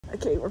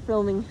Okay, we're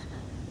filming.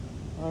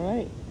 All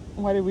right.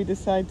 Why did we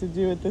decide to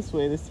do it this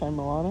way this time,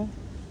 Milana?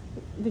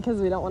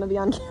 Because we don't want to be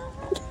on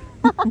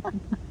camera.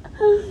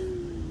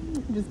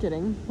 Just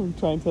kidding. We're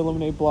trying to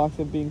eliminate blocks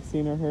of being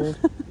seen or heard.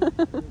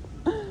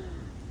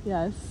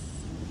 Yes.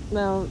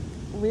 No,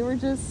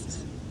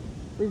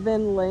 we've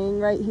been laying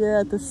right here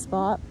at this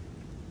spot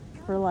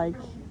for like,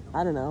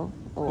 I don't know,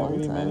 a long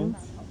 30 time.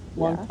 minutes.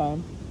 Long Yeah.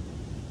 time.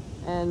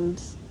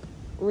 And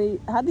we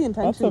had the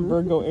intention. That's a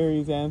Virgo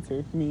Aries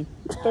answer. Me.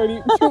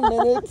 32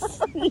 minutes.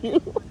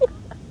 You.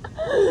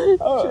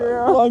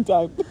 True. Long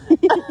time.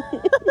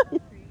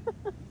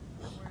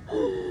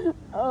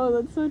 Oh,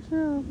 that's so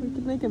true. We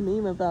could make a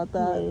meme about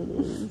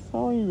that. How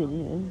long you been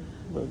here?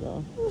 But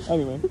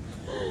anyway.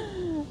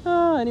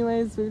 Oh,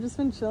 anyways, we've just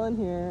been chilling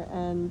here,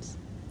 and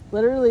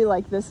literally,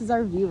 like, this is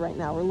our view right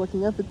now. We're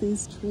looking up at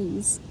these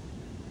trees,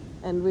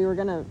 and we were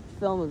gonna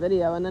film a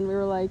video, and then we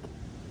were like,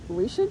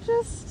 we should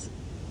just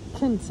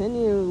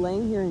continue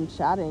laying here and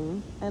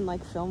chatting and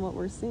like film what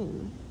we're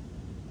seeing.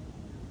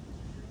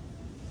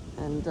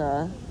 And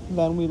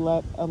Then we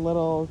let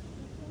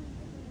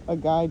a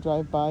guy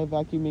drive by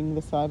vacuuming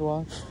the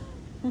sidewalk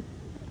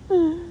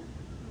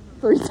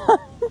 3 times.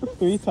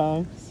 3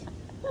 times.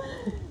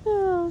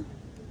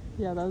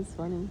 Yeah, that was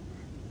funny.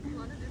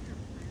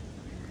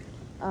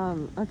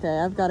 Okay,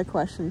 I've got a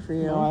question for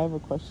you. No, I have a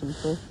question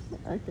first.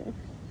 Okay.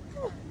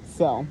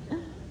 So,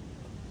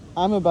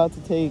 I'm about to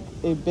take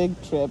a big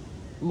trip.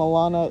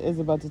 Milana is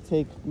about to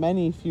take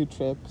few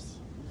trips.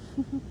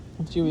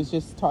 She was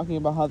just talking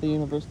about how the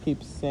universe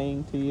keeps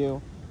saying to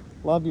you,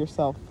 love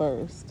yourself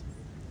first.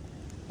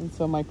 And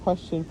so my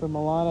question for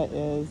Milana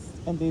is,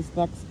 in these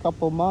next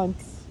couple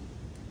months,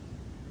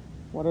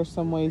 what are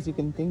some ways you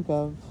can think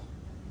of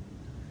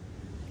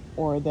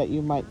or that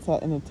you might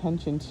set an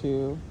intention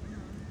to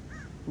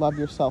love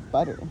yourself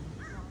better?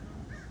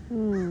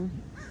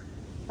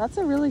 That's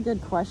a really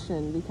good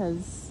question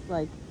because,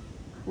 like,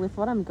 with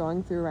what I'm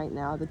going through right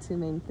now, the 2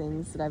 main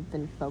things that I've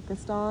been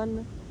focused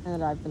on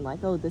and that I've been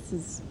like, oh, this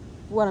is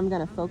what I'm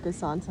going to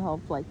focus on to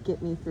help, like,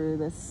 get me through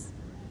this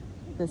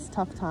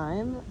tough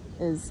time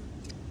is,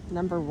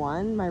 number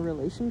 1, my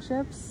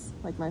relationships,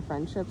 like my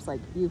friendships, like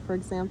you, for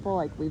example.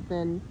 Like, we've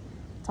been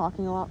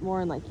talking a lot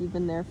more, and like you've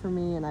been there for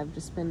me, and I've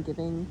just been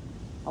giving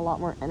a lot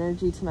more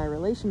energy to my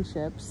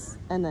relationships.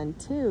 And then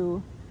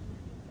 2,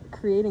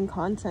 creating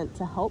content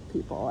to help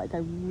people. Like, I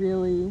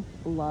really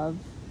love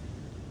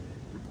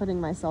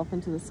putting myself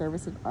into the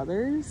service of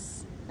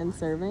others and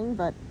serving,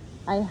 but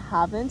I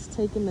haven't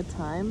taken the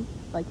time,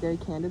 like, very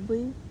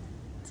candidly,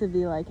 to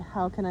be like,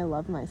 how can I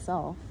love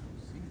myself?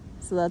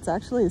 So that's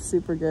actually a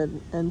super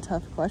good and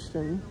tough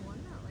question.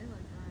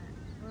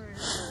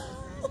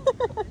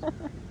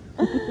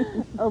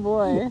 Oh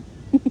boy.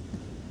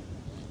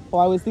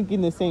 Well, I was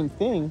thinking the same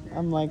thing.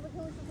 I'm like,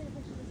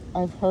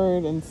 I've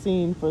heard and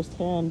seen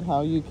firsthand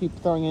how you keep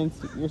throwing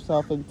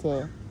yourself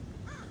into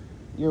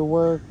your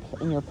work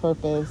and your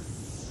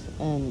purpose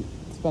and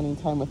spending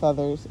time with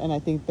others. And I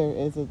think there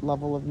is a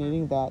level of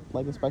needing that,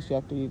 like, especially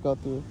after you go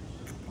through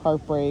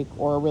heartbreak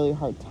or a really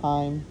hard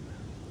time.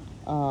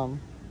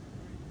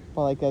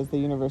 But like, as the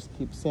universe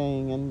keeps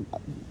saying and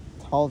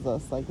tells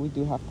us, like, we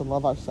do have to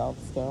love ourselves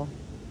still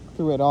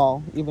through it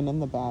all, even in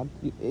the bad,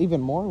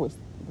 even more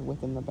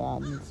within the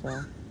bad. And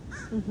so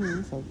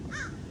it's like,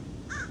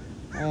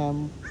 I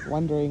am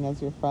wondering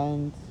as your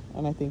friend,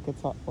 and I think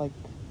it's like,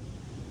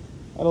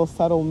 it'll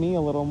settle me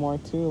a little more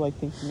too, like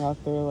thinking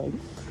out there, like,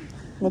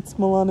 what's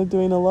Milana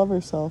doing to love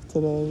herself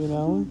today, you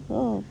know?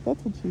 Oh,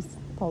 that's what she's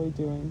probably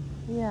doing.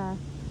 Yeah.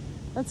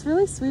 That's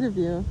really sweet of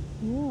you.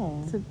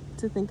 Yeah.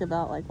 To think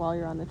about, like, while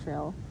you're on the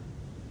trail,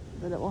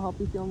 that it will help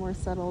you feel more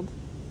settled.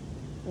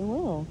 It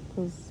will,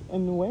 because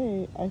in a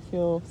way, I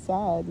feel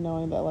sad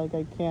knowing that, like,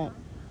 I can't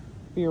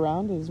be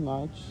around as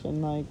much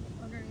and, like,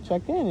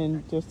 check in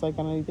and just, like,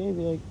 on a day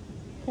be like,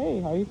 hey,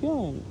 how are you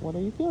feeling? What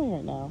are you feeling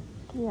right now?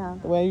 Yeah.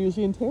 The way I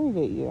usually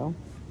interrogate you.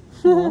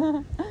 You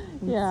know?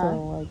 Yeah.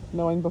 So, like,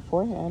 knowing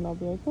beforehand, I'll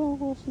be like, oh,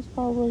 well, she's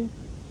probably,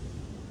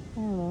 I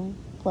don't know,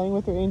 playing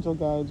with her angel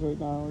guides right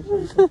now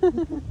or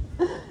something.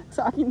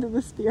 Talking to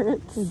the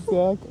spirits.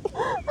 Exactly.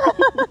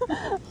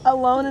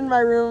 Alone in my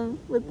room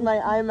with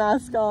my eye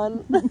mask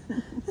on.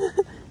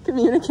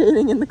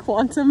 Communicating in the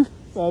quantum.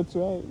 That's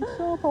right.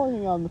 So, probably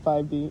hang out in the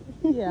 5D.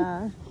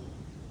 Yeah.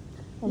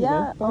 Anyway,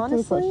 Yeah, back to the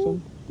honestly,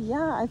 question.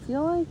 yeah, I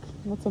feel like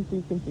What's something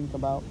you can think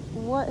about?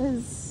 what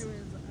has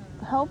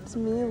helped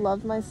me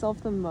love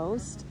myself the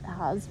most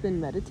has been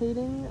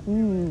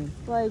meditating.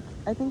 Like,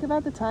 I think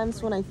about the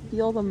times when I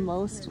feel the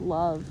most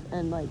love,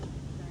 and, like,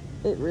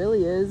 it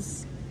really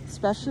is,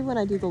 especially when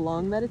I do the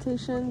long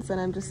meditations and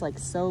I'm just, like,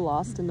 so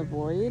lost in the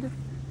void,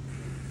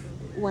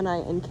 when I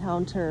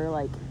encounter,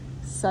 like,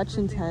 such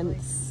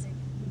intense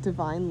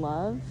divine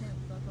love,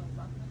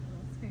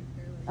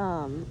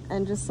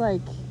 and just,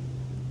 like,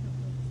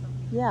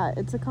 yeah,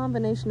 it's a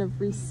combination of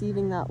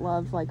receiving that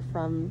love, like,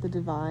 from the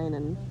divine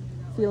and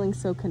feeling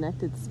so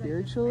connected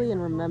spiritually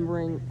and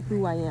remembering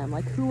who I am.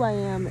 Like, who I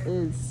am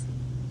is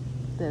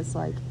this,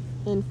 like,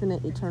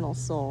 infinite eternal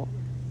soul.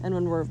 And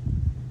when we're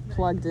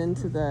plugged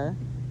into the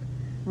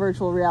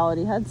virtual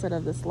reality headset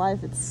of this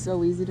life, it's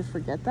so easy to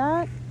forget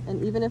that.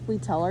 And even if we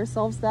tell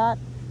ourselves that,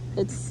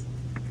 it's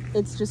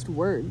just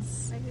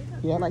words.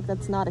 Yep. Like,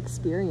 that's not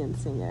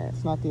experiencing it.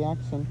 It's not the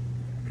action.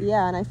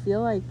 Yeah, and I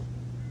feel like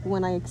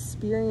when I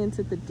experience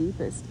it the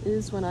deepest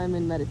is when I'm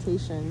in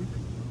meditation,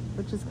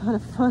 which is kind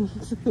of funny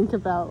to think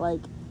about.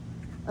 Like,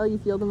 oh, you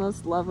feel the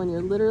most love when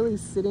you're literally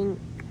sitting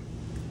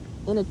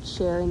in a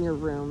chair in your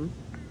room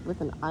with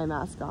an eye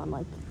mask on,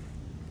 like,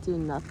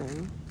 doing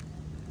nothing.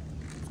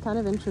 It's kind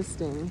of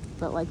interesting,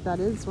 but, like, that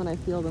is when I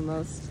feel the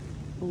most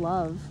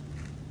love.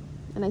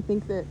 And I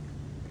think that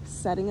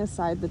setting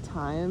aside the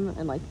time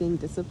and, like, being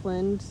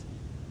disciplined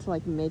to,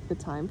 like, make the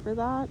time for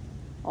that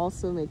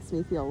also makes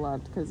me feel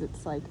loved, because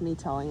it's like me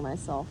telling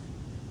myself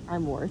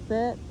I'm worth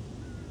it,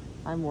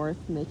 I'm worth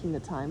making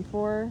the time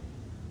for.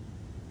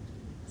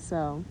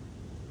 So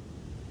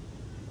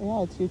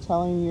Yeah, it's you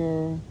telling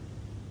your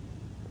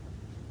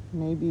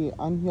maybe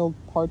unhealed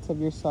parts of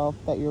yourself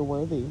that you're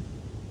worthy,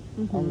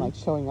 and like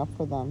showing up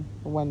for them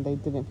when they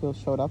didn't feel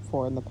showed up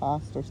for in the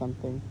past or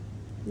something.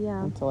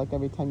 yeah. And so like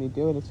every time you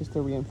do it, it's just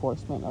a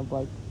reinforcement of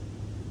like,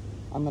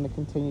 I'm going to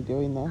continue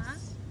doing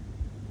this.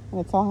 And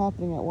it's all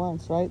happening at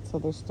once, right? So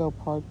there's still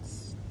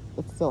parts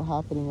that's still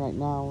happening right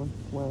now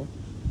where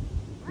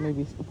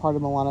maybe a part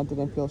of Milana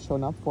didn't feel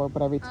shown up for,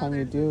 but every time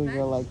you do,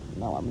 you're like,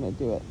 no, I'm going to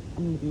do it.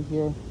 I'm going to be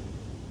here.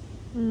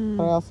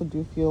 But I also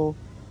do feel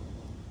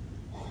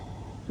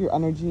your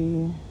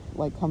energy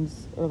like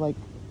comes, or like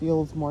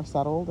feels more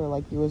settled, or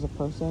like you as a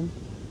person,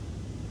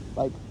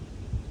 like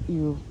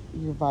you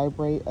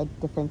vibrate a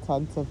different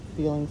sense of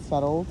feeling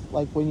settled,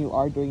 like when you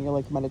are doing your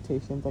like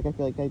meditations. Like I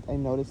feel like I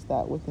noticed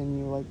that within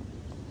you, like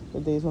the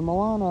days when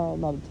Milana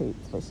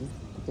meditates versus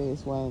the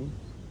days when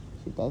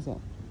she doesn't.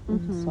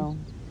 So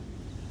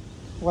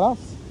what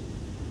else?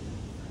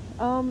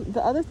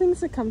 The other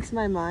things that come to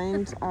my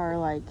mind are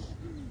like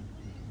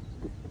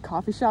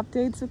coffee shop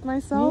dates with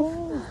myself.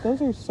 Yeah,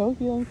 those are so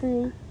healing for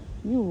you.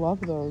 You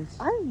love those.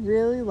 I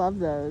really love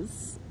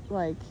those.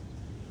 Like,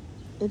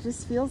 it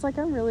just feels like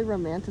I'm really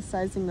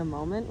romanticizing the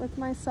moment with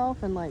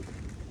myself, and like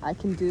I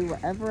can do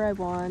whatever I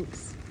want.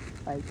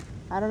 Like,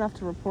 I don't have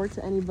to report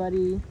to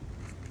anybody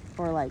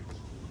or like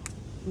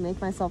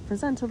make myself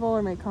presentable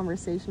or make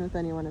conversation with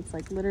anyone. It's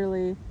like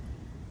literally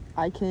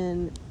I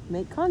can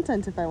make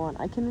content if I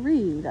want. I can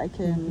read. I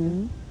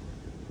can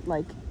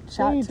like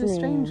chat to a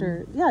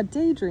stranger. Yeah,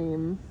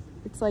 daydream.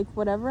 It's like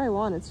whatever I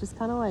want. It's just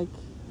kind of like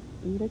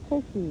Eat a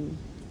cookie.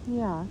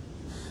 Yeah.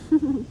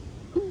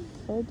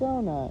 Or a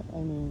donut. I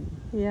mean,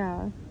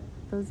 Yeah.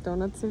 Those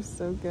donuts are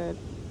so good.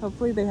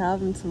 Hopefully they have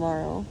them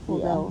tomorrow. We'll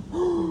go.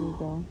 there you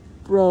go.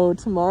 Bro,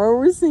 tomorrow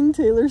we're seeing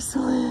Taylor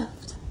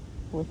Swift.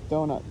 With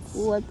donuts.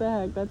 What the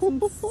heck? That's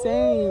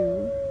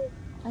insane.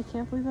 I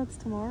can't believe that's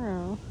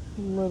tomorrow.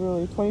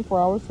 Literally 24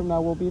 hours from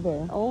now we'll be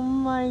there. Oh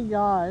my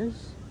gosh.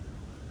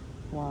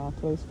 Wow,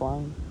 today's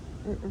flying.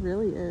 It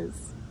really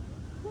is.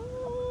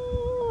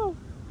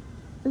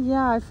 But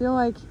yeah, I feel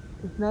like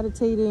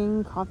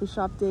meditating, coffee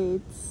shop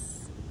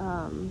dates,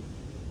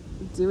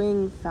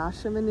 doing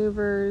fascia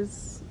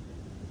maneuvers,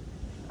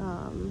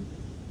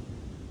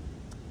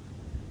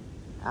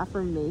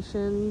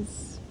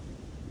 affirmations.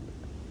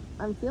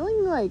 I'm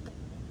feeling like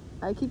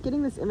I keep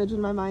getting this image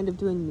in my mind of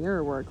doing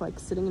mirror work, like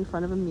sitting in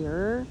front of a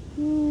mirror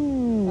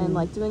and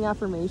like doing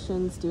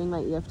affirmations, doing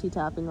my EFT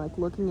tapping, like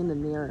looking in the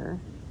mirror.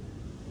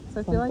 So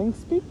I feel Something like,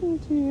 speaking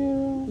to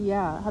you.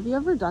 yeah. Have you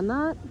ever done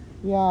that?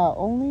 Yeah,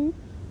 only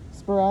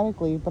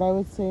sporadically, but I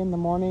would say in the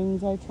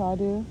mornings I try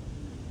to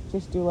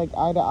just do like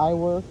eye to eye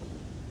work,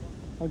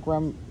 like where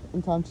I'm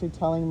intentionally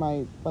telling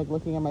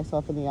looking at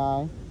myself in the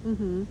eye,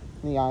 in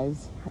the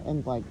eyes,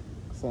 and like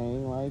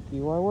saying like,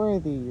 you are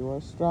worthy, you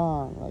are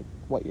strong, like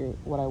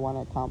what I want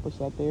to accomplish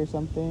that day or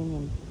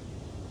something,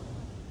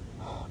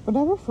 but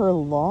never for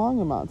long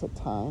amounts of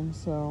time.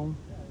 So,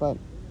 but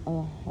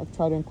I've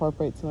tried to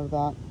incorporate some of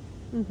that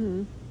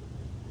in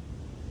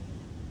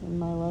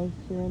my life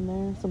here and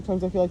there.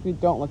 Sometimes I feel like we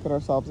don't look at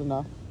ourselves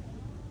enough.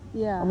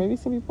 Yeah. Or maybe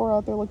some people are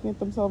out there looking at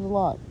themselves a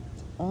lot.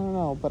 I don't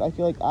know, but I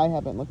feel like I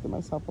haven't looked at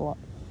myself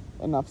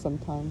enough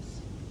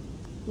sometimes.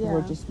 Yeah.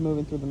 We're just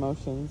moving through the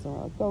motions and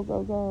we're like, go,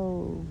 go,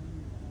 go.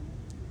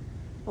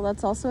 Well,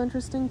 that's also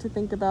interesting to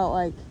think about,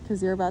 like,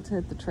 because you're about to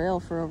hit the trail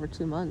for over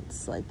 2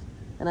 months, like,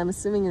 and I'm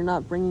assuming you're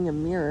not bringing a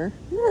mirror,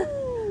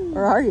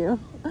 or are you?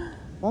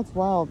 That's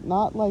wild.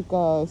 Not like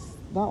a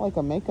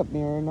makeup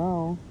mirror,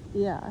 no.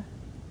 Yeah.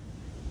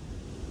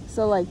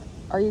 So, like,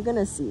 are you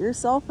gonna see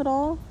yourself at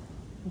all?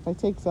 If I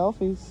take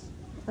selfies,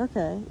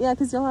 Okay. Yeah,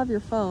 because you'll have your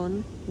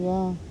phone,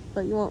 yeah.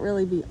 but you won't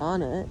really be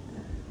on it.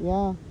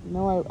 Yeah.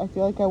 No, I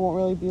feel like I won't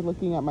really be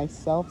looking at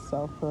myself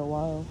for a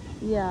while.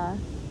 Yeah,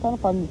 Kind of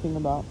fun to think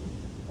about.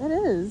 it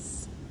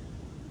is.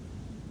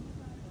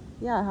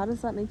 Yeah, how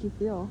does that make you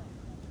feel?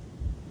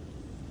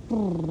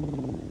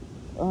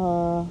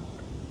 How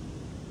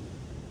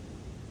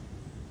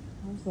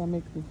does that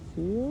make me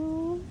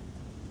feel?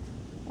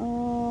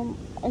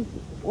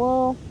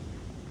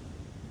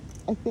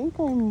 I think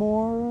I'm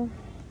more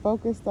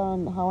focused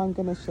on how I'm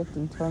going to shift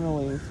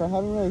internally. So I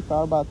haven't really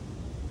thought about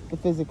the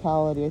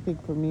physicality. I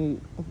think for me,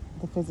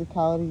 the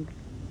physicality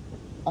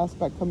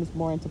aspect comes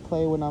more into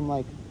play when I'm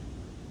like,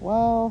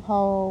 well,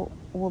 how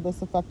will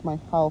this affect my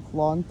health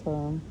long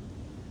term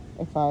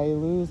if I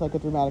lose like a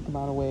dramatic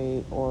amount of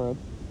weight or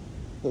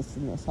this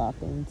and this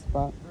happens?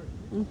 But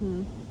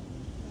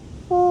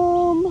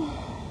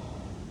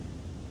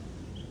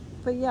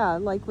but yeah,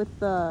 like with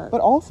the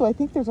but also I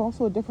think there's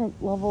also a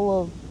different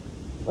level of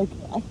like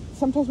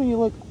sometimes when you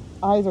look,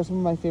 eyes are some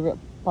of my favorite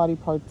body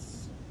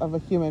parts of a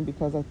human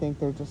because I think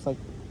they're just like,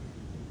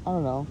 I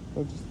don't know,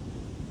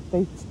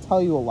 they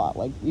tell you a lot.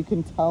 Like you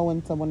can tell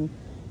when someone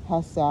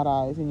has sad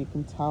eyes, and you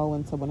can tell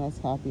when someone has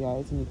happy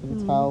eyes, and you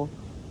can tell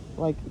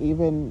like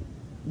even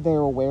their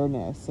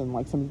awareness. And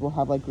like some people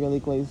have like really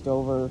glazed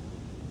over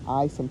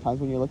eyes sometimes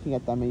when you're looking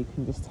at them, and you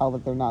can just tell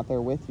that they're not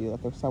there with you,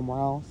 that they're somewhere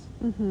else.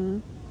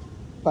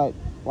 But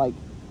like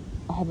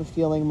I have a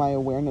feeling my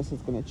awareness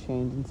is going to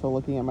change, and so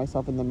looking at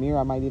myself in the mirror,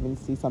 I might even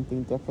see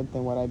something different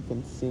than what I've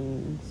been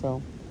seeing.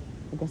 So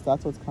I guess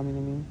that's what's coming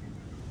to me.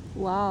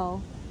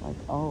 Wow. Like,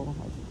 oh,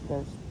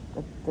 like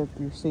that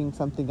you're seeing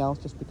something else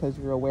just because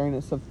your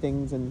awareness of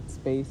things and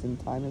space and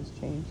time has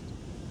changed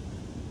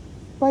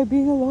by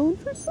being alone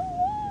for so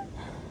long.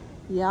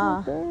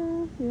 Yeah.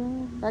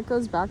 Yeah. That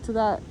goes back to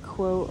that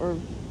quote or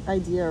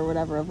idea or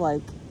whatever of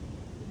like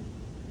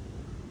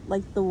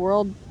the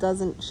world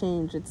doesn't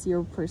change, it's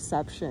your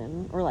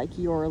perception or like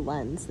your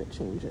lens that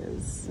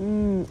changes.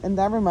 And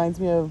that reminds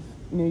me of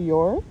New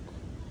York,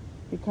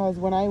 because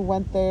when I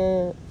went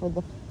there for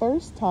the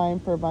first time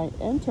for my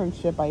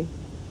internship,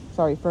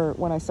 for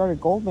when I started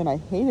Goldman, I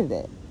hated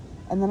it.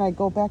 And then I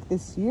go back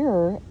this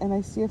year and I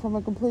see it from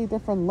a completely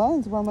different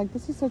lens where I'm like,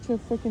 this is such a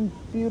freaking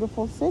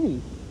beautiful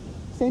city.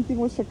 Same thing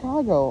with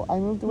Chicago. I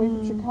moved away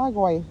from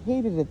Chicago. I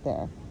hated it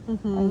there.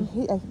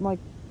 I'm like,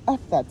 F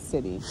that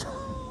city.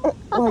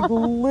 Like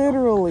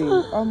literally.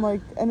 I'm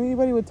like, and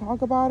anybody would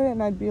talk about it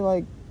and I'd be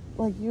like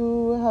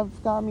you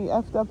have got me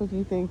effed up if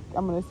you think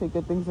I'm going to say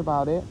good things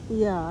about it.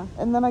 Yeah.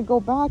 And then I go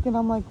back and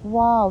I'm like,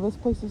 wow, this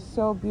place is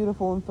so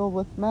beautiful and filled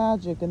with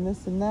magic and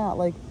this and that.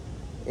 Like,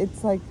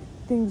 it's like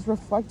things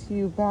reflect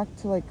you back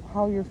to like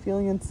how you're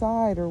feeling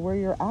inside or where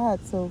you're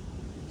at. So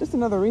just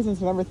another reason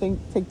to never take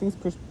things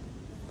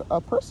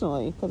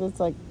personally, because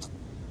it's like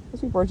those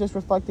people are just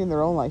reflecting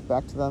their own life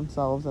back to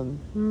themselves,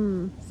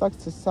 and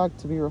sucks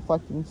to be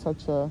reflecting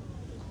such a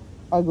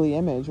ugly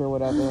image or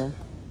whatever.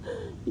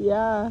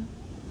 Yeah,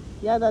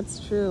 that's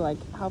true. Like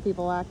how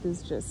people act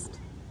is just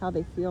how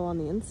they feel on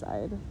the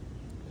inside.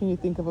 Can you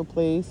think of a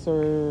place,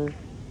 or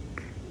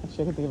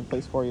actually I can think of a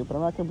place for you, but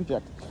I'm not going to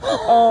project.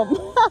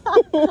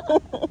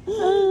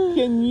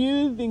 Can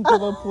you think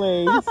of a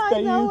place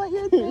I know what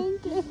you're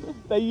thinking.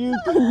 that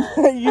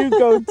you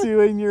go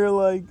to and you're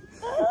like,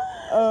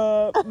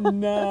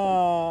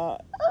 nah.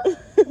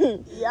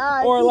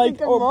 Yeah, or I can like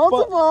think of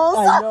multiples.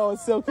 I know,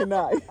 so can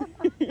I.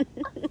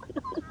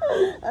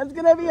 That's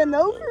gonna be a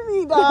no for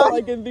me, dog.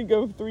 I can think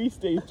of 3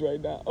 states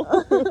right now.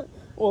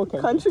 Well,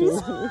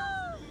 countries.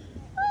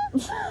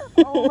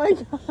 Oh my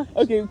god.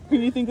 Okay,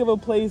 can you think of a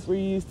place where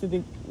you used to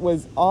think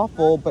was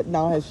awful but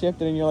now has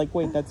shifted and you're like,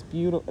 wait, that's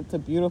beautiful, it's a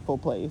beautiful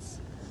place?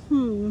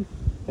 And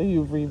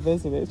you've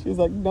revisited. She's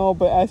like, no,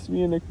 but ask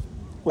me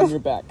when you're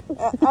back.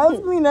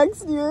 Ask me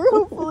next year.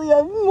 Hopefully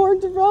I'm more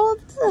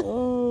developed.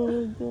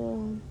 Oh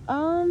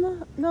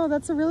god. No,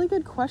 that's a really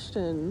good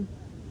question.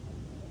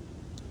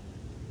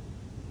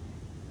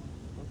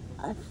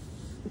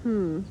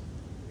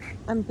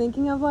 I'm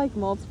thinking of like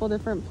multiple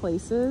different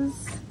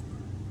places,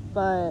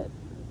 but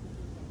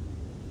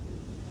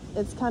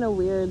it's kind of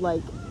weird.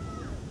 Like,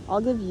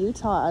 I'll give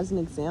Utah as an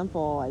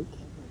example. Like,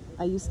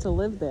 I used to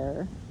live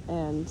there,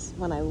 and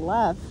when I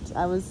left,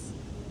 I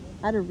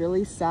had a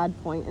really sad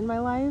point in my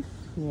life.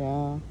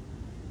 Yeah.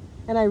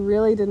 And I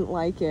really didn't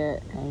like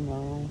it. I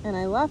know. And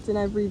I left, and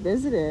I've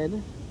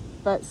revisited,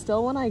 but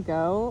still when I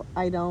go,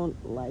 I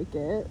don't like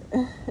it.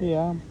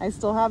 Yeah. I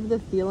still have the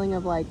feeling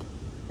of like,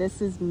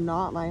 this is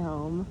not my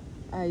home.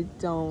 I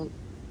don't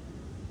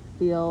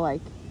feel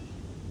like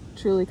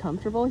truly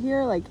comfortable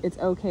here. Like, it's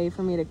okay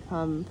for me to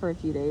come for a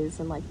few days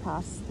and like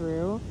pass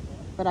through,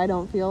 but I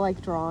don't feel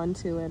like drawn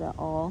to it at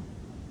all.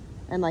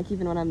 And like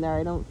even when I'm there,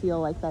 I don't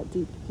feel like that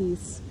deep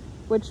peace,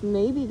 which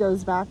maybe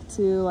goes back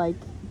to like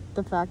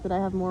the fact that I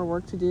have more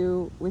work to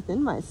do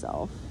within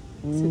myself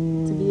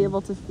to be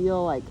able to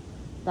feel like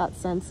that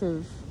sense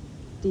of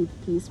deep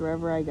peace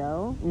wherever I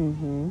go.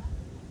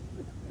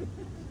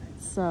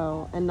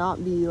 So, and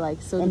not be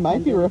like so. It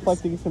might be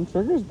reflecting some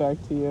triggers back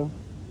to you.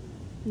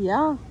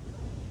 Yeah,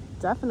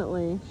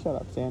 definitely. Shut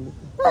up, Sandy.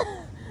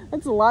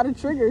 That's a lot of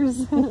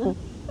triggers.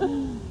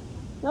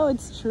 No,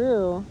 it's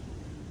true.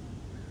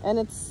 And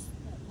it's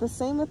the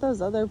same with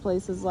those other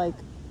places, like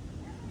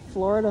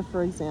Florida,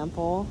 for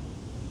example.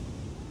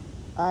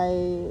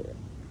 I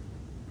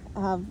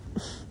have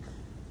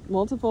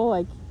multiple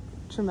like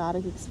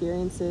traumatic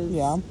experiences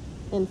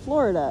in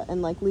Florida,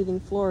 and like leaving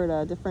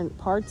Florida, different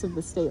parts of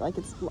the state. Like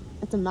it's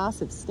a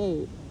massive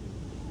state.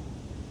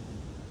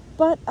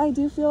 But I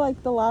do feel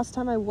like the last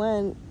time I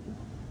went,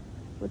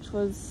 which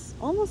was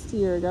almost a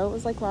year ago, it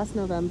was like last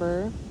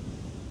November,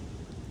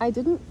 I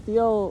didn't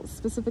feel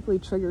specifically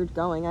triggered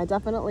going. I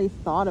definitely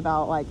thought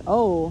about like,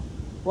 oh,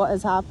 what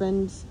has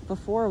happened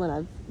before when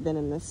I've been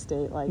in this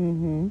state, like,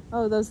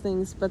 oh, those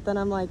things. But then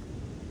I'm like,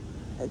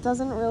 it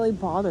doesn't really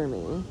bother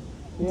me.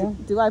 Yeah.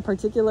 Do I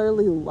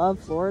particularly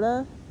love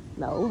Florida?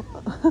 No.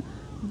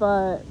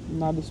 But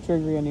Not as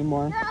triggery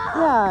anymore.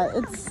 yeah,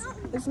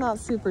 it's not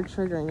super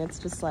triggering. It's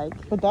just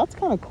like, But that's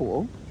kind of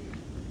cool.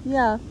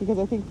 yeah. Because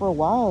I think for a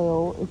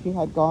while, if you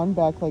had gone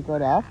back like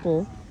right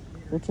after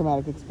your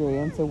traumatic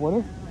experience, it would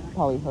have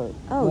probably hurt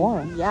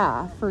more.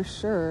 Yeah, for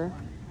sure.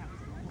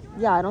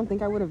 Yeah, I don't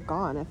think I would have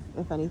gone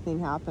if anything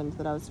happened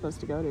that I was supposed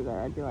to go to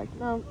there. I'd be like,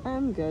 no,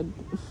 I'm good.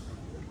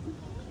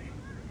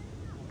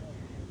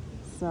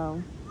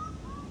 So,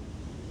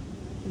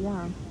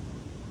 yeah.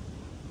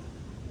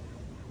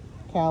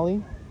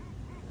 Cali?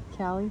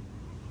 Cali.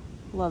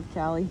 Love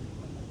Cali.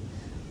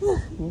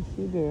 Yes,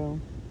 you do.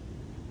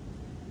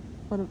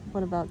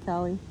 What about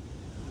Cali?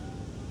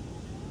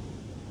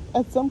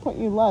 At some point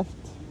you left.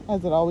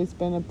 Has it always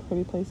been a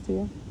pretty place to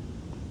you?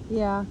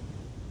 Yeah.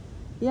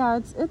 Yeah,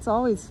 it's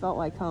always felt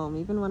like home,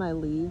 even when I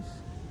leave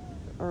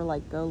or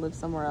like go live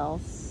somewhere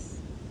else.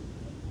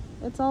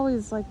 It's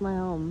always like my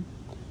home.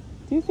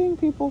 Do you think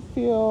people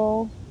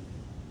feel...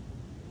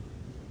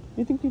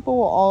 Do you think people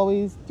will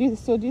always... Do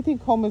you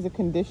think home is a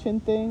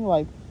conditioned thing?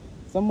 Like,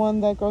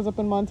 someone that grows up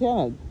in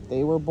Montana,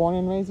 they were born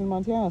and raised in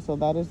Montana, so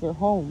that is their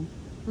home.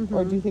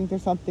 Or do you think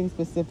there's something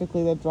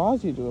specifically that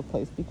draws you to a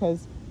place?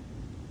 Because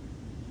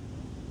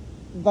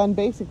then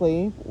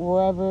basically,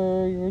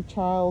 wherever your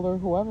child or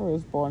whoever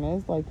is born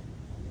is, like,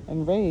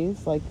 and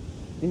raised, like,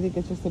 do you think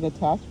it's just an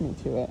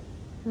attachment to it?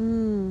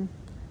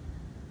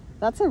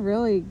 That's a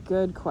really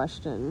good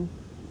question.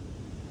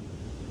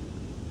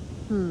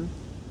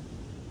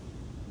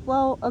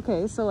 Well,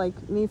 okay, so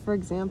like me, for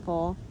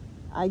example,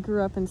 I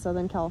grew up in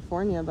Southern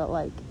California, but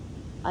like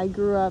I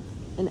grew up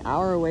an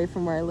hour away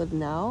from where I live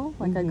now.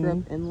 Like I grew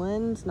up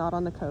inland, not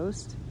on the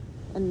coast.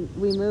 And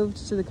we moved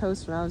to the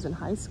coast when I was in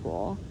high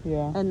school.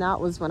 Yeah. And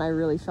that was when I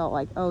really felt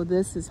like, oh,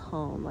 this is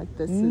home. Like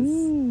this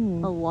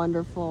is a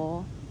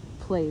wonderful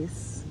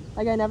place.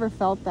 Like I never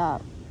felt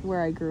that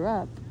where I grew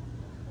up.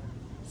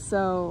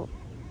 So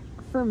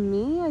for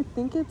me, I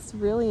think it's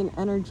really an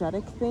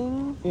energetic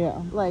thing. Yeah.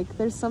 Like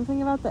there's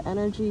something about the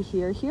energy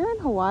here in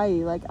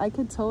Hawaii. Like I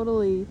feel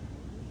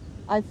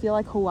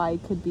like Hawaii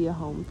could be a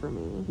home for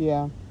me.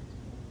 Yeah.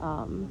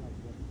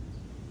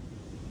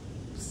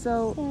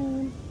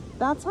 So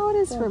that's how it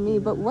is for me.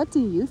 But what do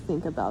you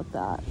think about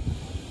that?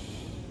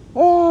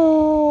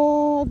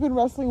 Oh, I've been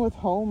wrestling with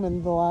home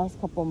in the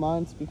last couple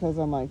months because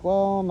I'm like,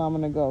 well, now I'm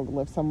going to go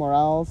live somewhere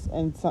else.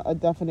 And so a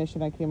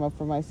definition I came up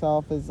for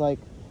myself is like,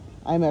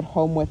 I'm at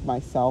home with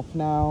myself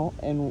now,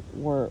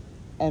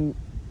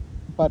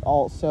 but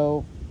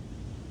also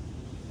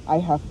I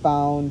have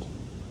found,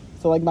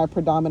 so like my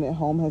predominant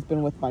home has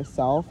been with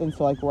myself, and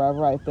so like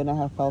wherever I've been, I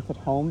have felt at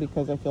home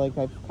because I feel like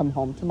I've come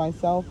home to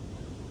myself.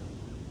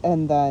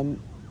 And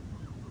then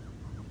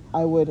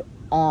I would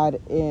add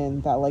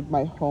in that like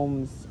my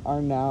homes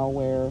are now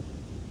where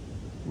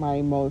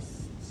my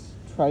most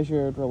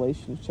treasured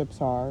relationships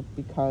are,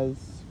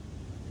 because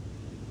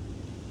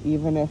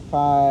even if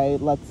I,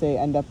 let's say,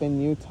 end up in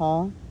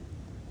Utah,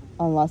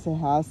 unless it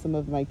has some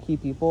of my key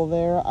people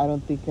there, I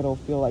don't think it'll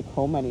feel like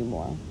home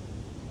anymore.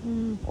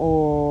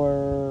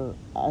 Or,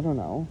 I don't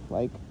know,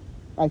 like,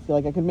 I feel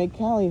like I could make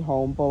Cali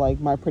home, but, like,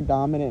 my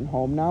predominant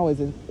home now is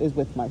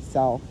with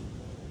myself.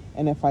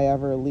 And if I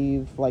ever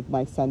leave, like,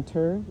 my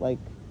center, like,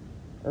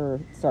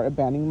 or start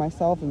abandoning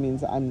myself, it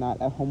means I'm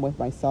not at home with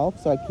myself,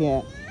 so I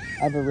can't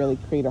ever really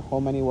create a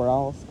home anywhere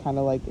else. Kind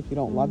of like if you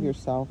don't love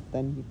yourself,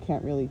 then you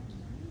can't really.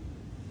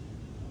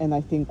 And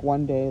I think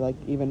one day, like,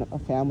 even a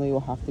family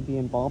will have to be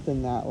involved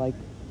in that, like,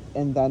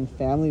 and then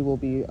family will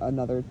be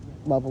another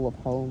level of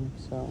home.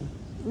 So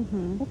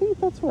I think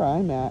that's where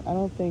I'm at. I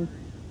don't think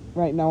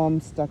right now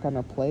I'm stuck on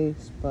a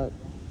place, but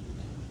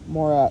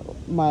more at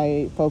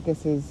my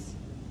focus is,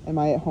 am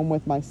I at home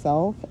with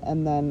myself?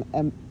 And then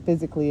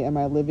physically, am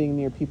I living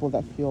near people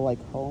that feel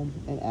like home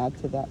and add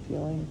to that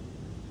feeling?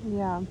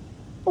 Yeah.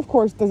 Of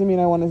course, doesn't mean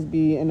I want to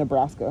be in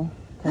Nebraska.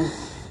 'Cause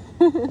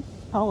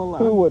All alone.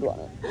 who would want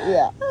it?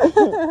 Yeah.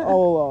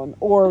 All alone.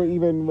 Or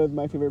even with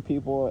my favorite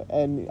people.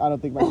 And I don't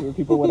think my favorite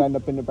people would end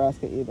up in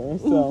Nebraska either.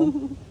 So.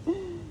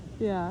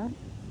 Yeah.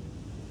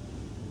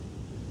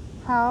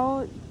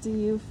 How do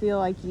you feel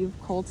like you've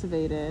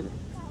cultivated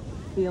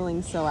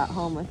feeling so at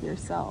home with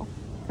yourself?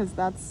 Because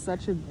that's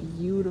such a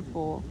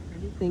beautiful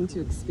thing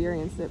to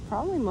experience that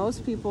probably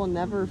most people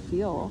never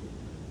feel.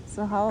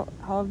 So how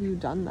have you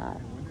done that?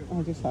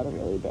 I just had a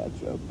really bad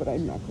joke, but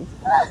I'm not going to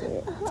say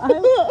it.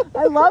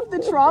 I love the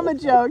trauma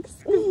jokes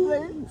because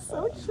they're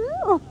so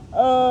true.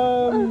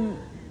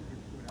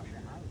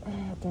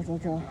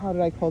 How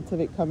did I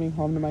cultivate coming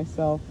home to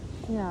myself?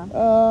 Yeah.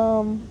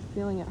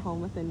 Feeling at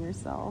home within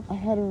yourself. I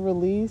had a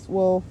release.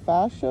 Well,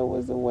 fascia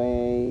was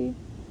away.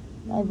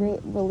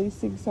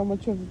 Releasing so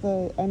much of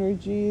the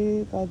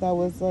energy that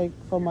was like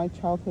from my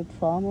childhood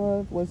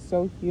trauma was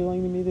so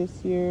healing to me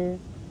this year.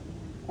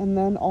 And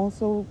then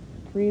also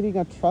creating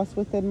a trust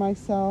within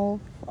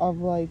myself of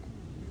like,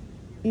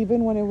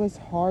 even when it was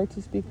hard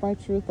to speak my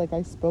truth, like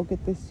I spoke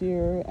it this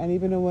year, and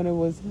even when it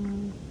was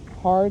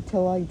hard to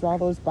like draw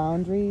those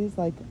boundaries,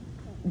 like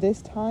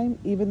this time,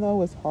 even though it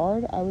was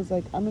hard, I was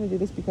like, I'm gonna do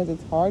this because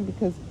it's hard,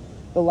 because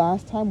the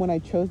last time when I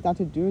chose not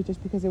to do it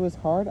just because it was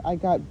hard, I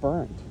got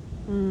burnt.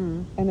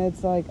 And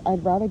it's like,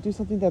 I'd rather do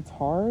something that's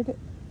hard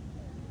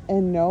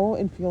and know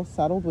and feel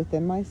settled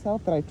within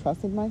myself that I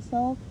trusted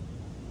myself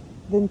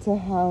than to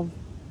have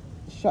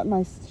shut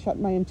my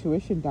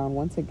intuition down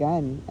once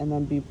again and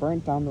then be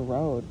burnt down the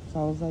road.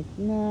 So I was like,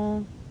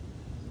 nah.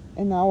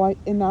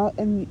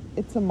 And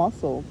it's a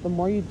muscle. The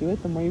more you do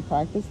it, the more you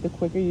practice, the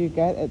quicker you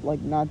get at like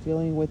not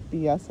dealing with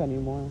BS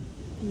anymore.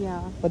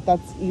 Yeah. But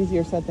that's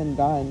easier said than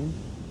done.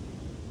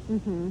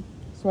 Mhm.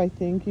 So I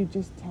think you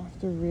just have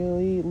to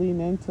really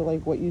lean into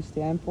like what you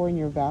stand for and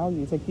your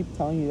values. I keep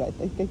telling you that.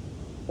 I think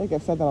like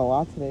I've said that a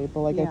lot today, but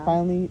like I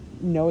finally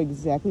know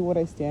exactly what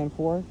I stand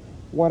for,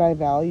 what I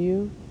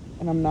value,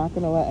 and I'm not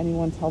going to let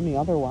anyone tell me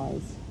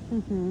otherwise.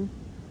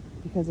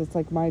 Because it's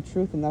like my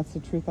truth, and that's the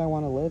truth I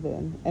want to live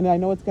in. And I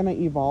know it's going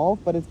to evolve,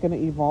 but it's going to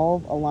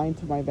evolve aligned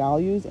to my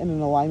values and in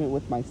alignment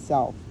with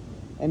myself,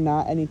 and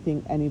not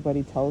anything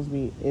anybody tells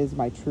me is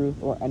my truth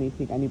or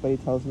anything anybody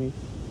tells me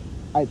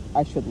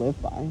I should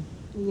live by.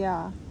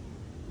 Yeah.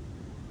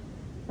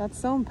 That's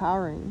so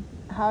empowering.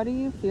 How do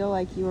you feel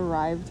like you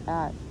arrived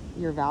at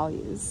your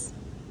values?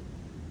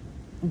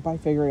 By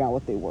figuring out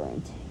what they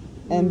weren't.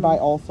 And by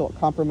also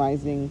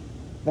compromising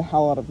the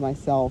hell out of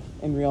myself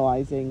and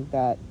realizing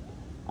that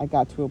I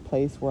got to a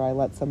place where I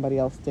let somebody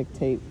else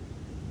dictate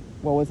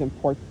what was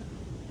important.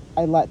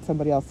 I let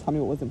somebody else tell me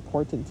what was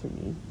important to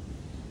me.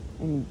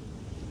 And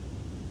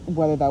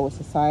whether that was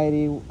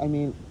society, I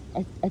mean,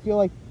 I feel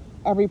like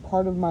every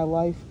part of my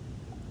life,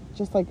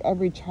 just like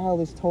every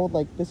child is told,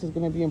 like, this is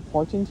going to be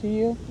important to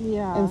you.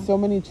 Yeah. And so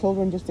many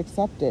children just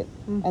accept it.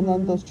 And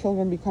then those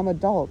children become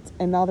adults,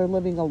 and now they're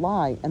living a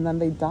lie, and then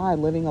they die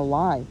living a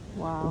lie.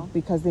 Wow.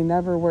 Because they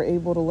never were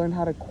able to learn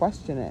how to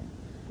question it.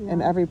 Yeah.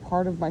 And every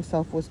part of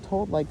myself was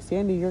told, like,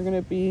 Sandy, you're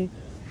going to be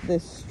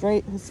this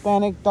straight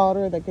Hispanic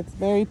daughter that gets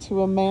married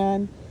to a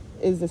man,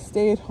 is a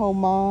stay-at-home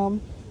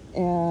mom,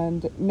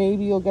 and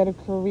maybe you'll get a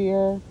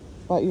career,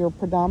 but your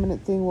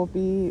predominant thing will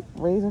be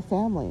raise a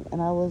family.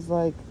 And I was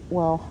like,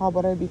 well, how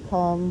about I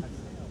become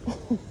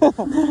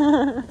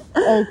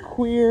a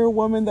queer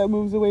woman that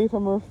moves away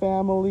from her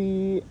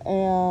family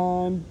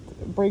and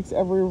breaks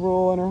every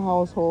rule in her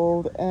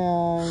household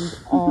and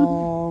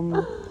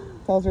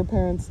tells her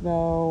parents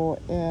no,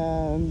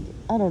 and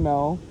I don't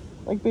know,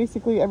 like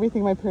basically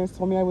everything my parents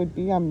told me I would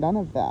be, I'm none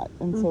of that.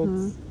 And so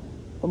it's,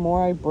 the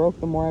more I broke,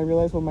 the more I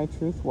realized what my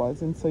truth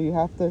was. And so you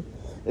have to,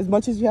 as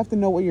much as you have to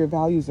know what your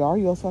values are,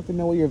 you also have to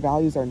know what your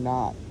values are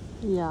not.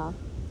 Yeah.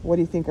 What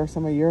do you think are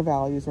some of your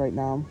values right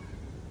now?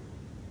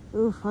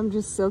 Oof, I'm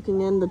just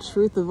soaking in the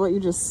truth of what you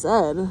just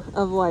said.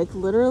 Of like,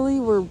 literally,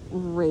 we're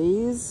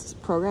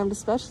raised, programmed,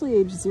 especially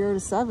age 0 to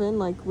 7.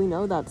 Like, we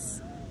know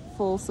that's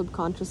full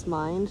subconscious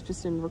mind,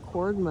 just in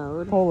record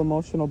mode. Whole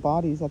emotional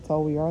bodies, that's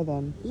all we are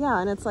then. Yeah,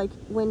 and it's like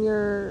when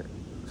you're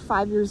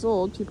 5 years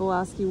old, people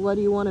ask you, what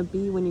do you want to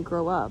be when you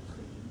grow up?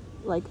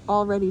 Like,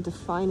 already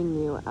defining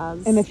you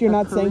as And if you're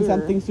not career. saying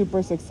something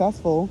super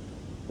successful,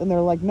 then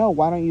they're like, no,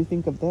 why don't you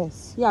think of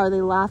this? Yeah, or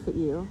they laugh at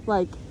you.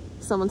 Like,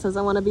 someone says,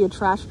 I want to be a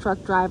trash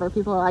truck driver.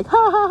 People are like,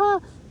 ha ha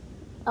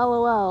ha,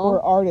 LOL.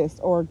 Or artist,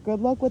 or good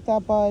luck with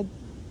that, bud.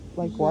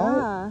 Like, Yeah.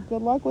 what?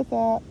 Good luck with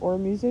that. Or a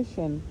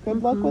musician.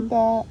 Good luck with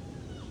that.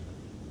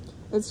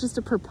 It's just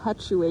a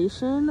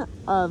perpetuation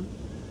of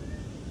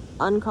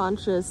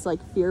unconscious, like,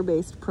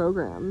 fear-based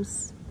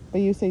programs.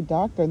 But you say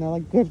doctor, and they're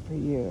like, good for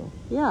you.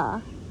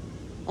 Yeah.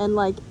 And,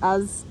 like,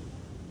 as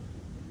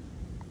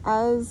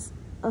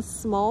a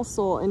small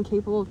soul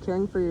incapable of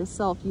caring for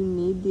yourself, you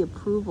need the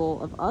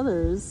approval of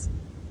others,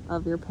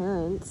 of your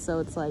parents. So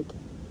it's like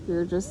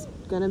you're just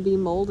gonna be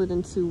molded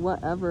into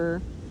whatever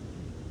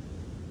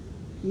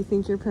you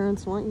think your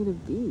parents want you to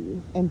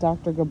be. And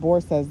Dr.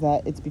 Gabor says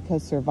that it's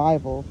because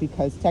survival,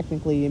 because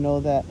technically you know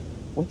that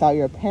without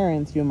your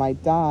parents you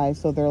might die.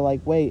 So they're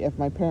like, wait, if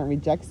my parent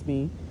rejects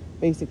me,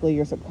 basically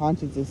your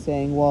subconscious is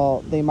saying,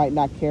 well, they might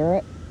not care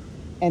it,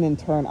 and in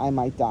turn I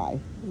might die.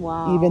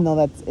 Wow. Even though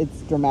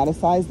it's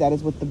dramatized, that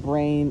is what the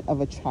brain of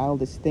a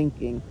child is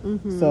thinking.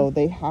 So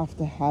they have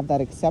to have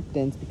that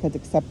acceptance, because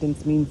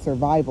acceptance means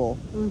survival.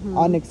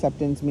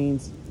 Unacceptance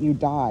means you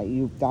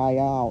die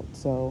out.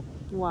 So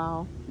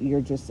Wow.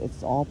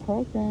 it's all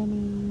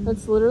programming.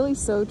 That's literally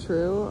so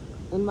true.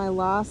 In my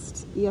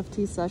last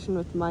EFT session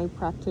with my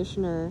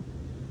practitioner,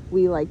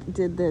 we like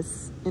did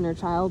this inner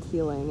child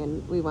healing,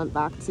 and we went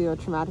back to a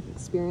traumatic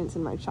experience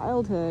in my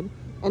childhood,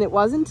 and it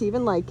wasn't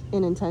even like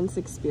an intense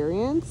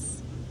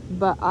experience,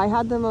 but I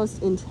had the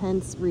most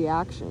intense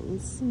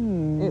reactions.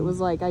 It was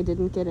like I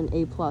didn't get an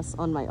A+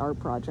 on my art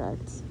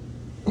project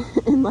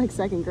in like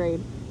 2nd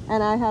grade,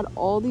 and I had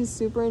all these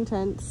super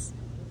intense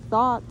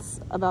thoughts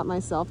about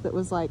myself that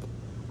was like,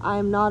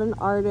 I'm not an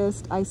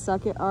artist, I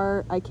suck at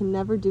art, I can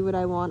never do what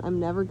I want, I'm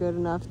never good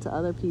enough to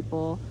other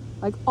people.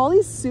 Like, all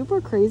these super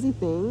crazy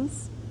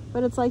things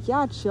But it's like,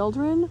 yeah,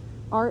 children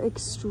are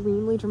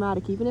extremely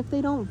dramatic. Even if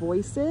they don't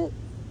voice it,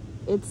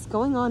 it's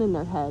going on in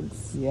their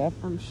heads. Yep.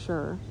 I'm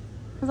sure.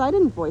 Because I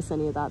didn't voice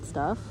any of that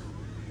stuff.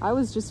 I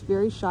was just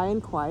very shy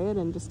and quiet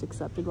and just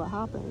accepted what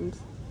happened.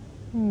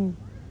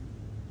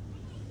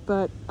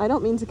 But I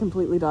don't mean to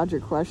completely dodge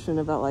your question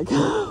about, like,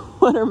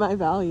 what are my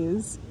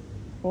values?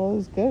 Well, it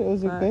was good. It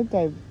was a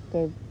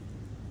good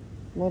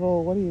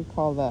little, what do you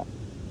call that?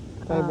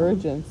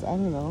 Divergence. I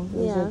don't know.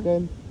 It was a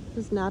good...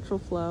 Just natural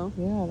flow.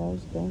 Yeah, that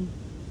was good.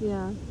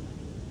 Yeah.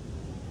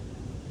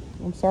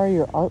 I'm sorry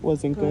your art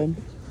wasn't good.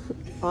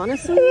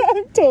 Honestly,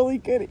 I'm totally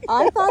kidding.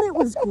 I thought it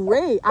was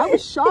great. I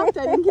was shocked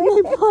I didn't get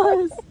an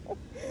A+.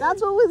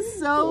 That's what was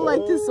so,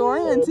 like,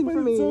 disorienting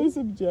for me. It's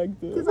so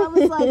subjective. Because I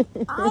was like,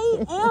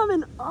 I am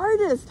an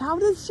artist. How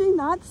does she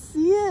not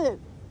see it?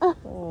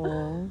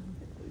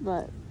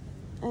 But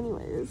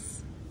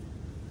anyways,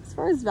 as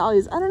far as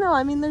values, I don't know.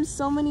 I mean, there's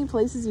so many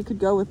places you could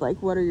go with,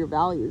 like, what are your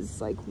values?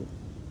 Like,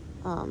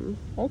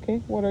 Okay,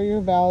 what are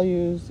your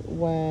values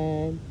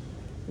when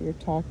you're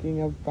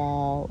talking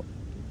about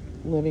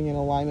living in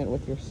alignment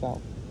with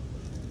yourself?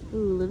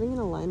 Ooh, living in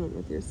alignment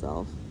with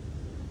yourself.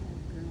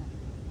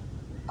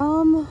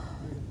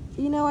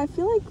 You know, I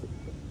feel like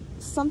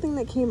something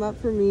that came up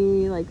for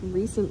me, like,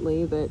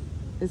 recently that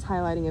is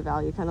highlighting a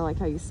value, kind of like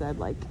how you said,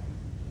 like,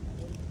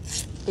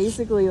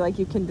 basically, like,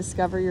 you can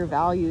discover your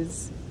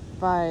values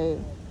by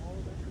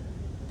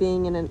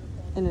being in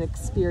an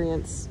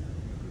experience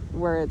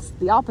where it's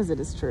the opposite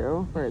is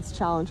true, where it's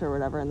challenge or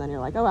whatever, and then you're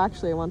like, oh,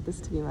 actually, I want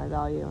this to be my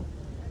value.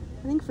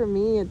 I think for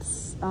me,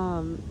 it's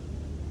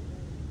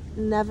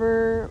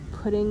never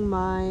putting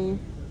my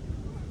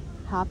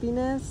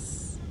happiness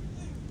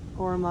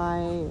or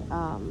my,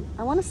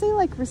 I want to say,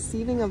 like,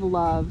 receiving of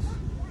love,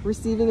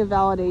 receiving of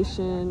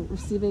validation,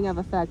 receiving of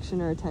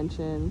affection or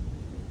attention,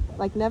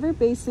 like, never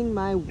basing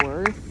my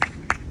worth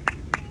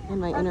and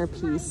my inner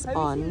peace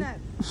on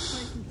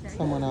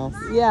someone else.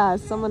 Yeah,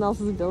 someone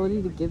else's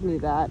ability to give me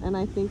that. And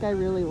I think I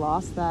really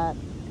lost that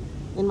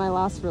in my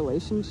last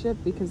relationship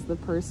because the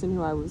person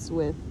who I was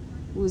with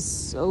was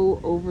so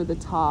over the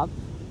top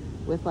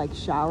with, like,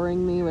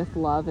 showering me with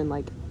love in,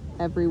 like,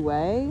 every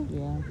way.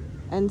 Yeah.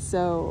 And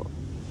so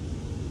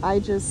I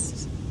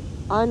just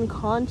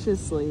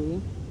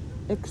unconsciously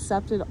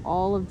accepted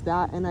all of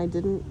that, and I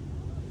didn't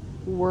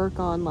work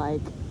on,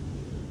 like,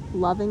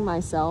 loving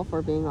myself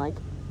or being like,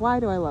 why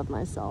do I love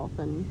myself?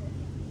 And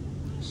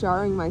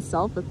showering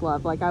myself with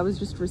love. Like, I was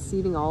just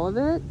receiving all of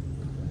it.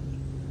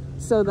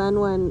 So then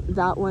when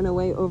that went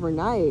away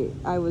overnight,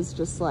 I was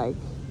just, like,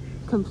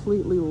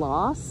 completely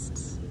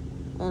lost.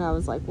 And I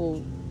was like,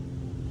 well,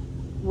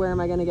 where am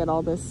I going to get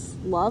all this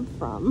love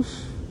from?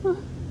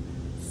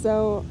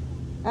 So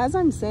as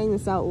I'm saying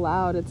this out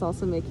loud, it's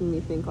also making me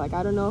think, like,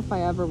 I don't know if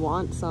I ever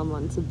want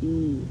someone to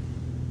be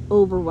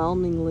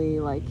overwhelmingly,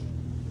 like,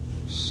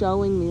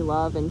 showing me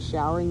love and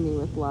showering me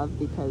with love,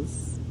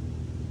 because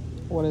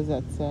what does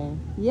that say?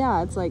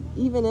 Yeah, it's like,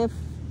 even if,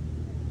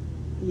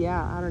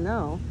 I don't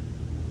know,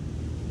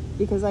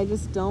 because I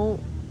don't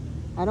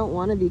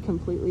want to be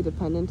completely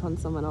dependent on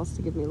someone else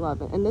to give me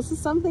love. And this is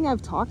something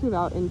I've talked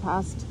about in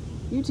past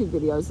YouTube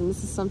videos, and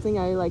this is something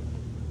I, like,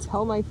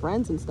 tell my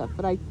friends and stuff,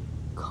 but I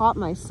caught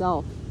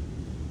myself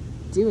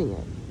doing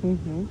it.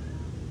 Mm-hmm.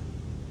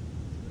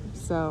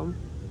 So,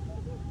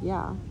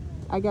 yeah,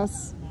 I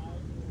guess,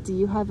 do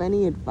you have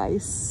any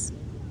advice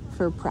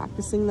for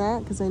practicing that?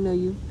 Because I know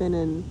you've been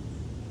in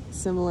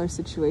similar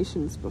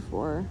situations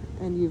before,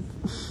 and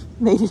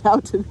you've made it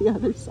out to the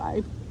other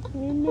side.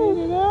 We made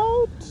it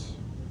out.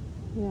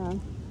 Yeah.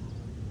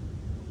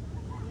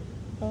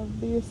 Of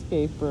the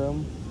escape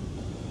room.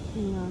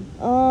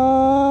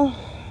 Yeah.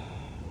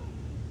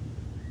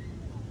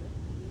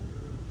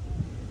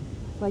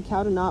 Like,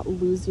 how to not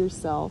lose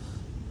yourself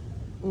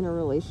in a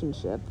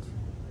relationship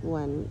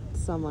when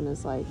someone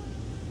is, like,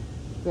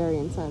 very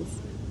intense.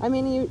 I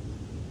mean,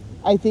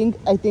 I think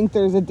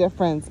there's a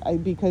difference,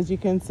 because you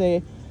can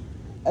say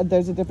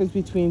there's a difference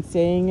between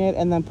saying it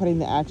and then putting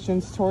the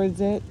actions towards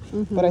it.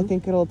 Mm-hmm. But I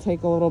think it'll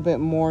take a little bit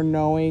more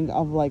knowing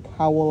of, like,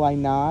 how will I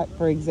not?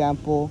 For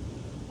example,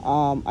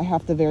 I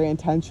have to very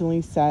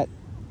intentionally set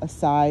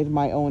aside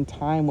my own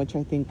time, which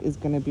I think is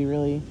going to be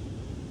really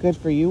good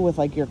for you with,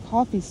 like, your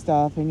coffee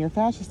stuff and your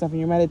fascia stuff and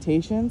your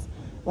meditations.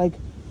 Like,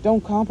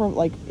 don't compromise.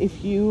 Like,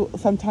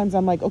 sometimes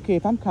I'm like, okay,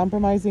 if I'm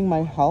compromising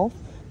my health,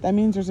 that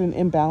means there's an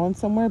imbalance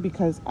somewhere,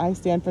 because I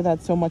stand for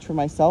that so much for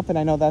myself, and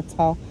I know that's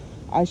how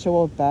I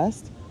show up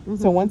best. Mm-hmm.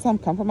 So once I'm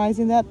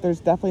compromising that,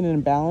 there's definitely an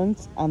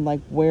imbalance on,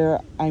 like,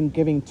 where I'm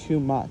giving too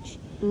much,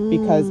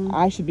 because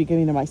I should be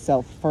giving to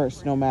myself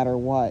first, no matter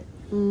what.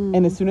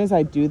 And as soon as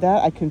I do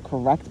that, I can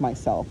correct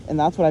myself. And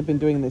that's what I've been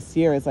doing this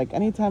year, is, like,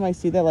 anytime I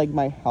see that, like,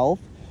 my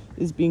health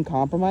is being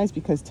compromised,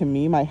 because to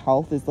me, my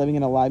health is living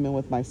in alignment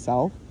with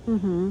myself.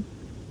 Mm-hmm.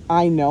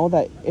 I know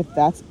that if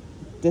that's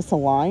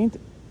disaligned,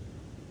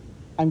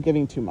 I'm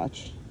giving too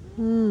much.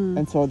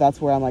 And so that's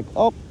where I'm like,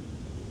 oh,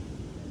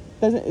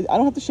 I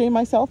don't have to shame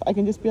myself. I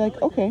can just be like,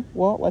 okay,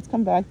 well, let's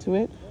come back to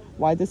it.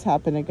 Why'd this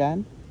happen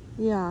again?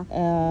 Yeah.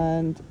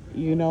 And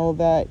you know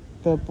that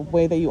the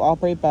way that you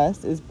operate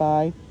best is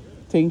by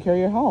taking care of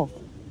your health.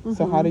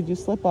 So how did you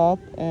slip up,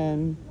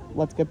 and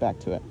let's get back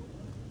to it.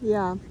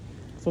 Yeah.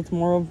 So it's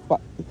more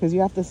of, because you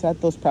have to set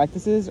those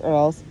practices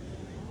or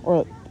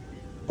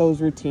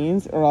those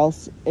routines, or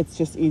else it's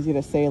just easy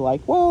to say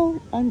like, well,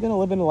 I'm going to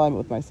live in alignment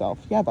with myself.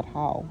 Yeah, but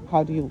how?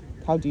 How do you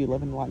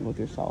live in alignment with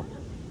yourself?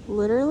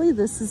 Literally,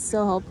 this is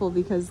so helpful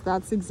because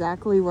that's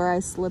exactly where I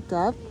slipped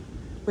up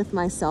with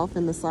myself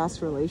in this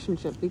last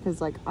relationship,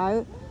 because like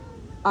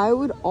I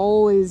would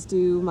always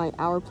do my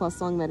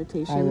hour-plus long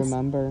meditations. I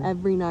remember.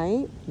 Every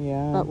night.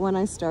 Yeah. But when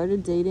I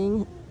started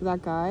dating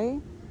that guy,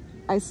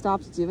 I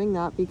stopped doing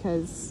that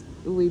because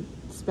we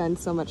spend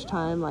so much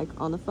time like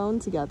on the phone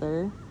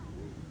together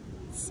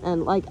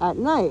and like at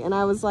night. And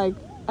I was like,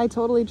 I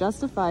totally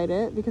justified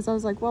it because I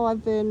was like, well,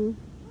 I've been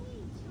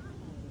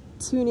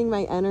tuning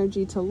my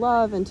energy to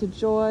love and to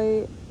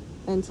joy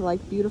and to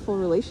like beautiful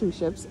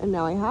relationships, and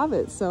now I have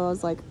it. So I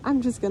was like,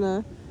 I'm just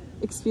gonna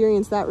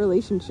experience that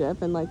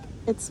relationship, and like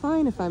it's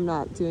fine if I'm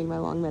not doing my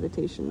long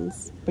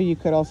meditations. But you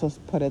could also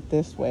put it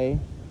this way: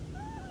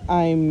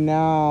 I'm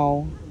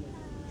now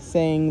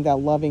saying that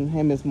loving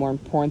him is more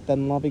important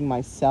than loving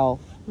myself,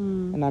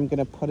 and I'm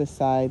gonna put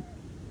aside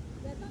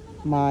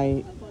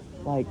my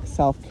like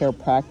self-care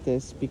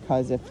practice,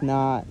 because if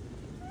not,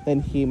 then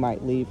he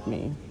might leave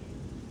me,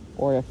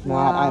 or if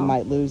not, I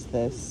might lose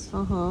this.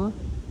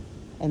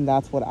 And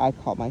that's what I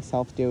caught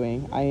myself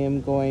doing. I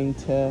am going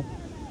to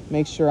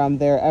make sure I'm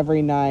there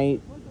every night,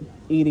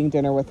 eating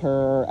dinner with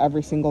her,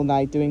 every single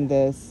night doing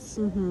this,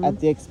 at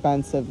the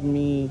expense of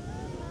me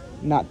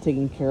not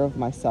taking care of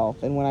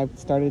myself. And when I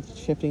started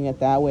shifting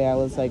it that way, I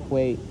was like,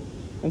 wait.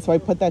 And so I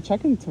put that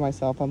check into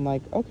myself. I'm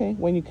like, okay,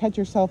 when you catch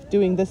yourself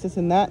doing this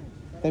and that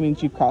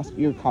means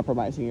you're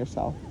compromising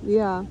yourself.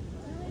 Yeah.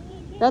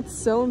 That's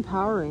so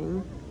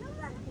empowering.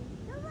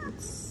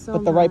 It's so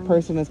but the right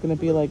person is going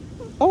to be like,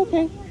 oh,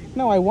 okay,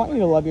 no, I want you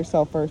to love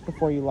yourself first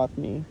before you love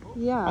me.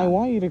 Yeah. I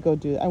want you to go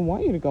I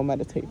want you to go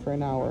meditate for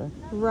an hour.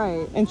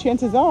 Right. And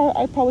chances are,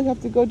 I probably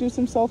have to go do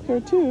some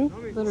self-care too.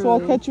 Literally. So I'll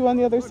catch you on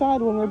the other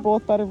side when we're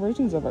both better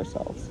versions of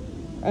ourselves.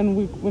 And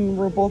when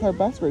we're both our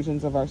best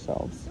versions of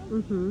ourselves.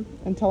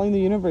 And telling the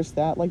universe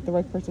that, like, the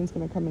right person's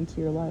going to come into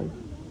your life.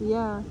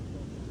 Yeah.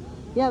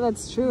 Yeah,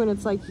 that's true. And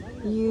it's like,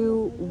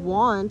 you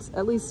want,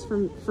 at least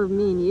for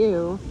me and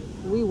you,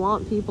 we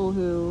want people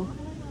who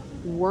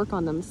work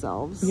on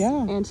themselves.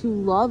 Yeah. And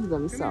who love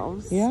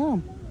themselves. Yeah.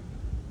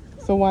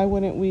 So why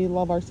wouldn't we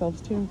love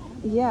ourselves too?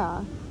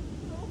 Yeah.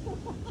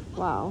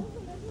 Wow.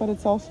 But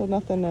it's also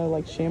nothing to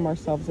like shame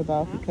ourselves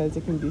about, because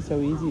it can be so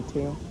easy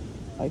to.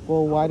 Like,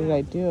 well, why did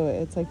I do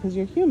it? It's like, because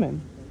you're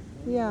human.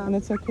 Yeah. And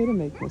it's okay to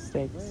make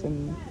mistakes.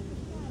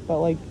 But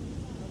like,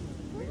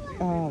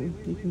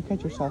 you can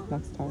catch yourself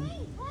next time.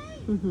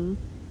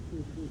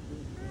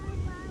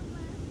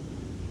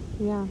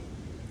 Yeah.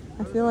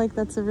 I feel like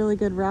that's a really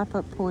good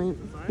wrap-up point.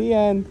 The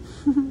end.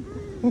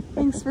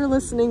 Thanks for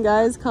listening,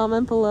 guys.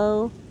 Comment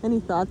below any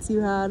thoughts you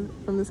had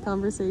from this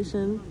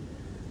conversation.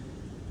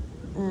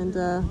 And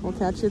we'll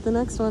catch you at the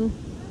next one.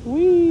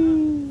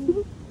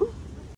 Whee!